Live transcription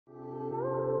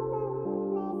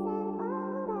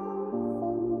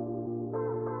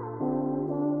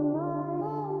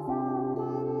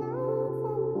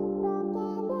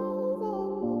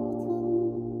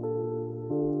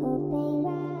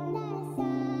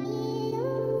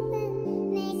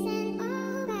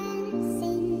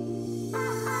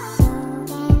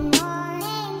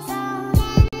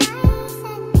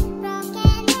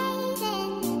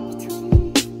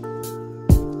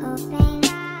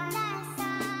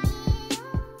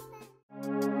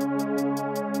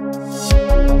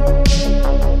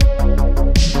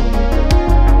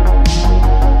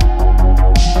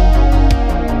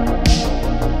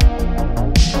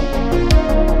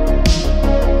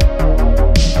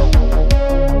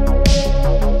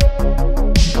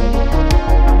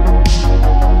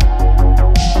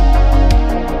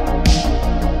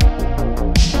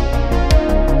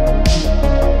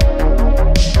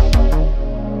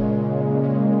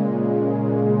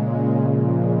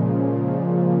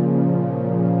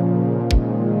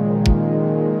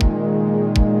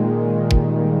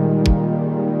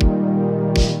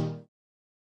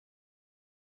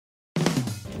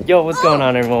Yo, what's going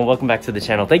on everyone? Welcome back to the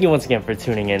channel. Thank you once again for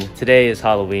tuning in. Today is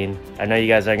Halloween. I know you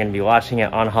guys are going to be watching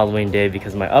it on Halloween day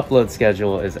because my upload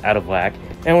schedule is out of whack.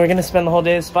 And we're going to spend the whole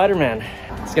day as Spider-Man.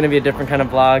 It's going to be a different kind of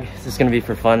vlog. It's just going to be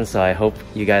for fun, so I hope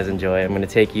you guys enjoy. I'm going to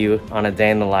take you on a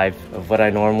day in the life of what I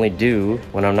normally do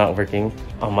when I'm not working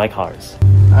on my cars.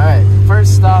 Alright,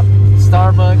 first stop,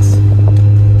 Starbucks.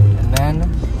 And then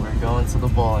we're going to the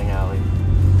bowling alley.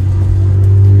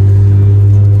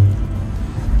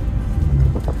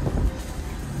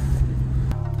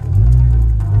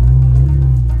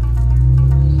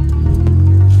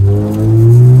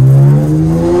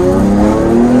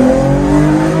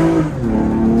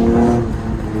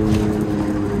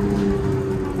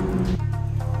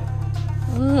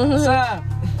 What's up?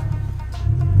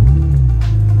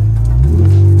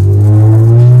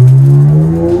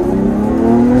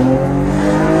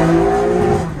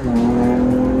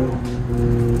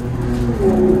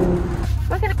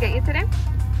 What can I get you today?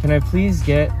 Can I please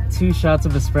get 2 shots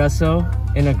of espresso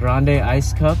in a grande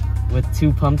ice cup with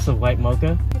 2 pumps of white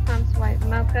mocha? 2 pumps white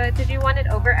mocha. Did you want it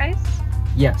over ice?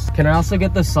 Yes. Can I also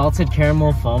get the salted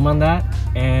caramel foam on that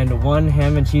and 1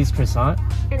 ham and cheese croissant?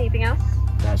 Anything else?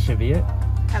 That should be it.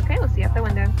 Okay, we'll see you at the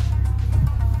window.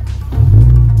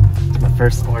 My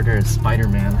first order is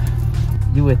Spider-Man.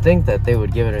 You would think that they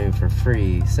would give it to me for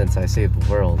free since I saved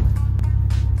the world.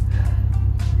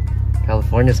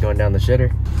 California's going down the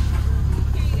shitter.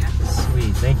 Here you go.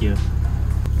 Sweet, thank you.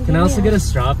 Can I also get a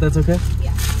straw if that's okay?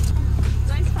 Yeah.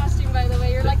 Nice costume, by the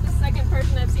way. You're like the second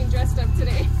person I've seen dressed up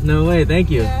today. No way, thank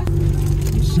you. Yeah.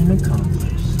 Mission accomplished.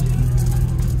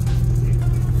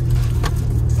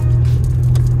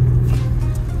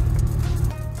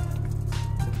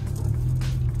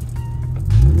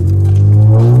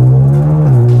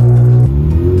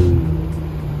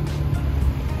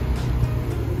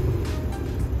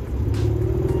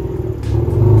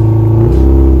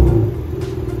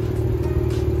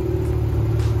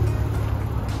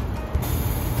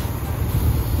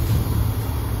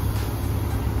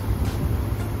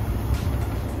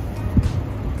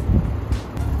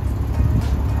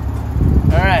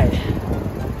 Alright,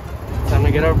 time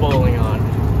to get our bowling on.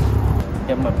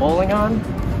 Get my bowling on.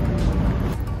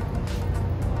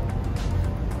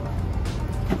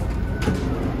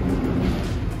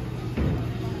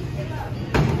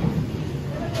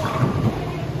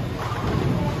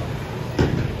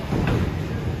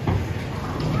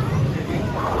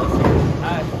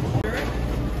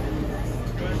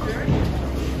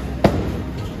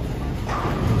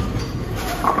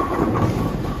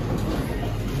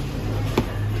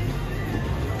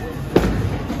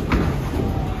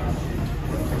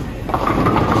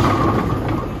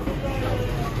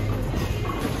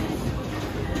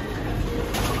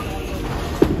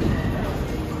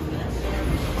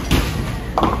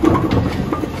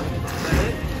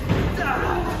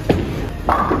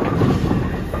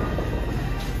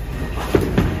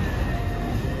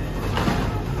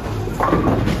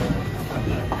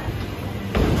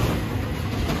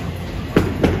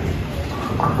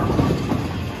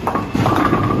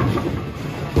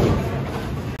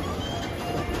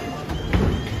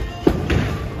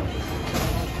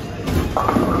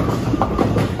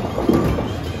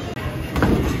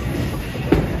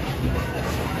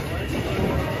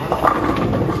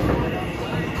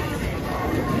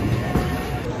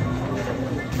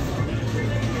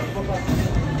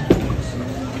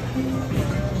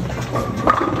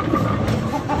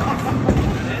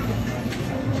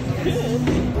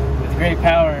 With great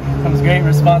power comes great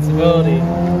responsibility.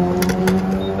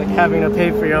 Like having to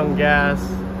pay for your own gas.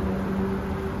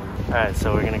 Alright,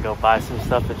 so we're gonna go buy some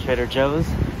stuff at Trader Joe's.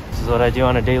 This is what I do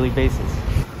on a daily basis.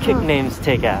 Kick names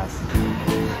take ass.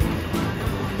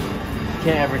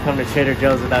 Can't ever come to Trader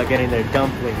Joe's without getting their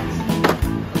dumplings.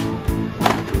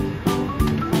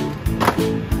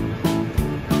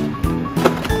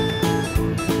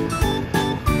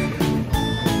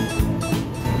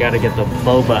 Gotta get the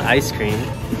boba ice cream.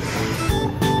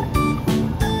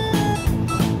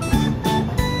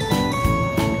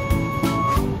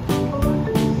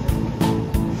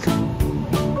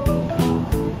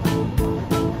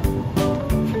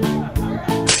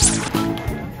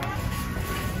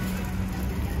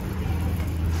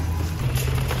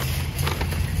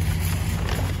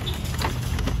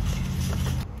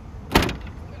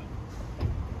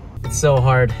 It's so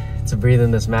hard to breathe in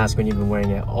this mask when you've been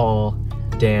wearing it all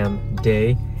damn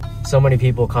day. So many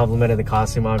people complimented the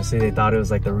costume. Obviously they thought it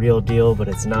was like the real deal, but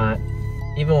it's not.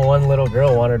 Even one little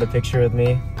girl wanted a picture with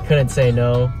me. Couldn't say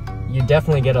no. You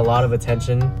definitely get a lot of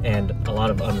attention and a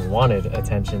lot of unwanted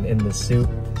attention in this suit.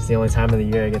 It's the only time of the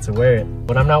year I get to wear it.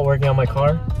 When I'm not working on my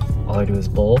car, all I do is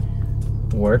bowl,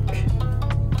 work,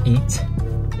 eat,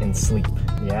 and sleep.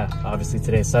 Yeah, obviously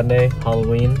today's Sunday,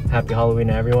 Halloween. Happy Halloween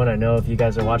to everyone. I know if you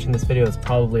guys are watching this video, it's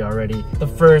probably already the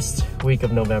first week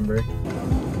of November.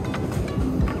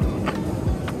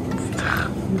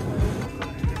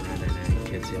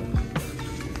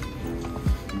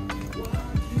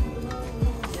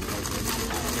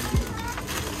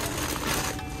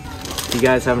 If you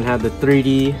guys haven't had the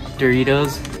 3D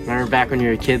Doritos, remember back when you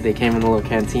were a kid, they came in the little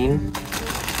canteen?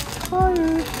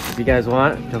 If you guys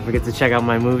want, don't forget to check out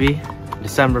my movie,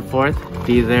 December 4th.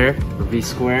 Be there or be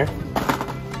square.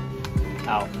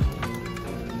 Ow.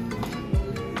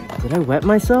 Did I wet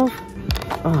myself?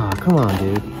 Oh, come on,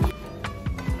 dude.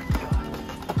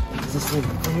 Is this like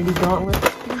Infinity Gauntlet?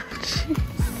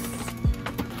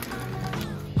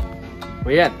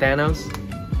 Where you at, Thanos?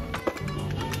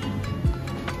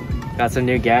 Got some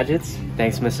new gadgets.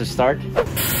 Thanks, Mr. Stark.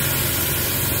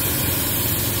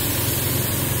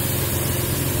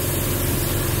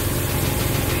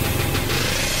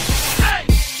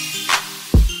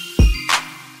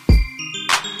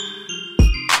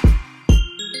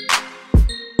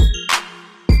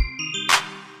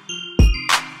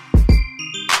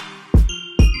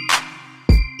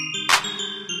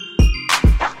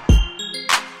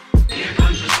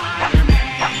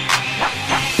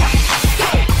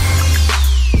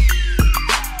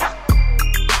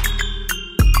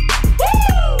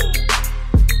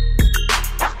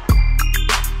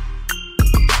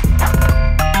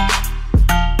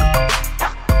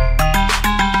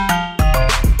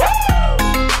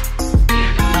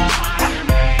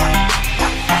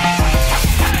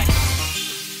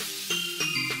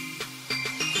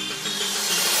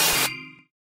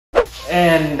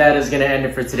 And that is gonna end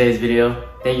it for today's video.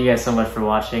 Thank you guys so much for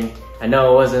watching. I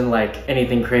know it wasn't like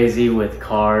anything crazy with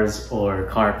cars or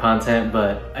car content,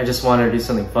 but I just wanted to do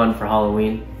something fun for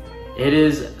Halloween. It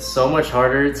is so much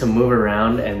harder to move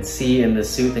around and see in this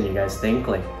suit than you guys think.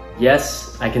 Like,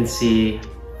 yes, I can see,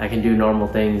 I can do normal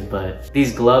things, but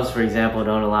these gloves, for example,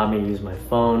 don't allow me to use my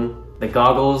phone. The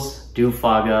goggles do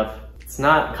fog up. It's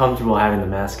not comfortable having the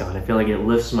mask on. I feel like it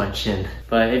lifts my chin.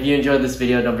 But if you enjoyed this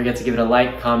video, don't forget to give it a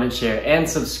like, comment, share, and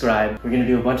subscribe. We're gonna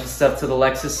do a bunch of stuff to the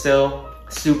Lexus still.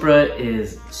 Supra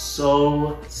is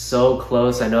so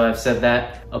close. I know I've said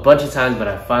that a bunch of times, but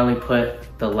I finally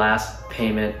put the last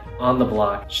payment on the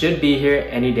block. Should be here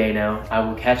any day now. I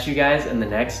will catch you guys in the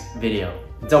next video.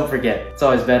 Don't forget, it's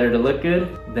always better to look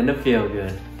good than to feel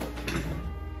good.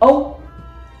 Oh,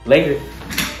 later.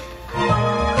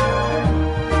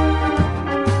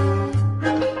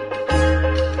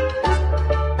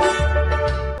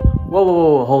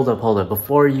 Whoa, hold up.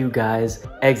 Before you guys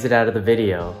exit out of the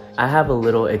video, I have a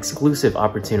little exclusive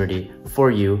opportunity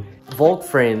for you. Volk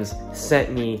Frames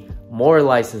sent me more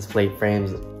license plate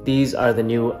frames. These are the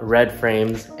new red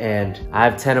frames, and I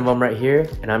have 10 of them right here,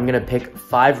 and I'm gonna pick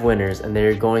 5 winners, and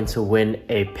they're going to win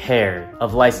a pair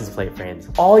of license plate frames.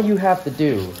 All you have to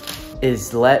do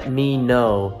is let me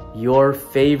know your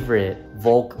favorite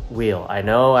Volk wheel. I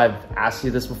know I've asked you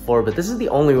this before, but this is the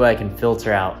only way I can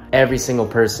filter out every single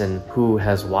person who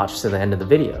has watched to the end of the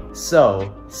video.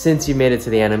 So, since you made it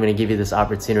to the end, I'm gonna give you this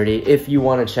opportunity. If you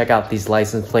wanna check out these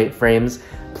license plate frames,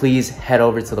 please head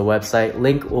over to the website.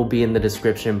 Link will be in the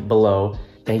description below.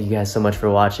 Thank you guys so much for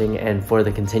watching and for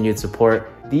the continued support.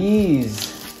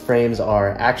 These frames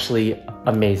are actually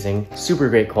amazing, super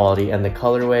great quality, and the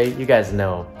colorway, you guys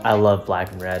know I love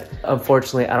black and red.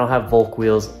 Unfortunately, I don't have Volk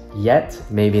wheels yet,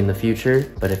 maybe in the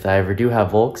future, but if I ever do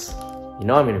have Volks, you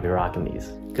know I'm gonna be rocking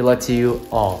these. Good luck to you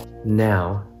all.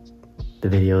 Now, the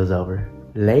video is over.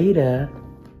 Later.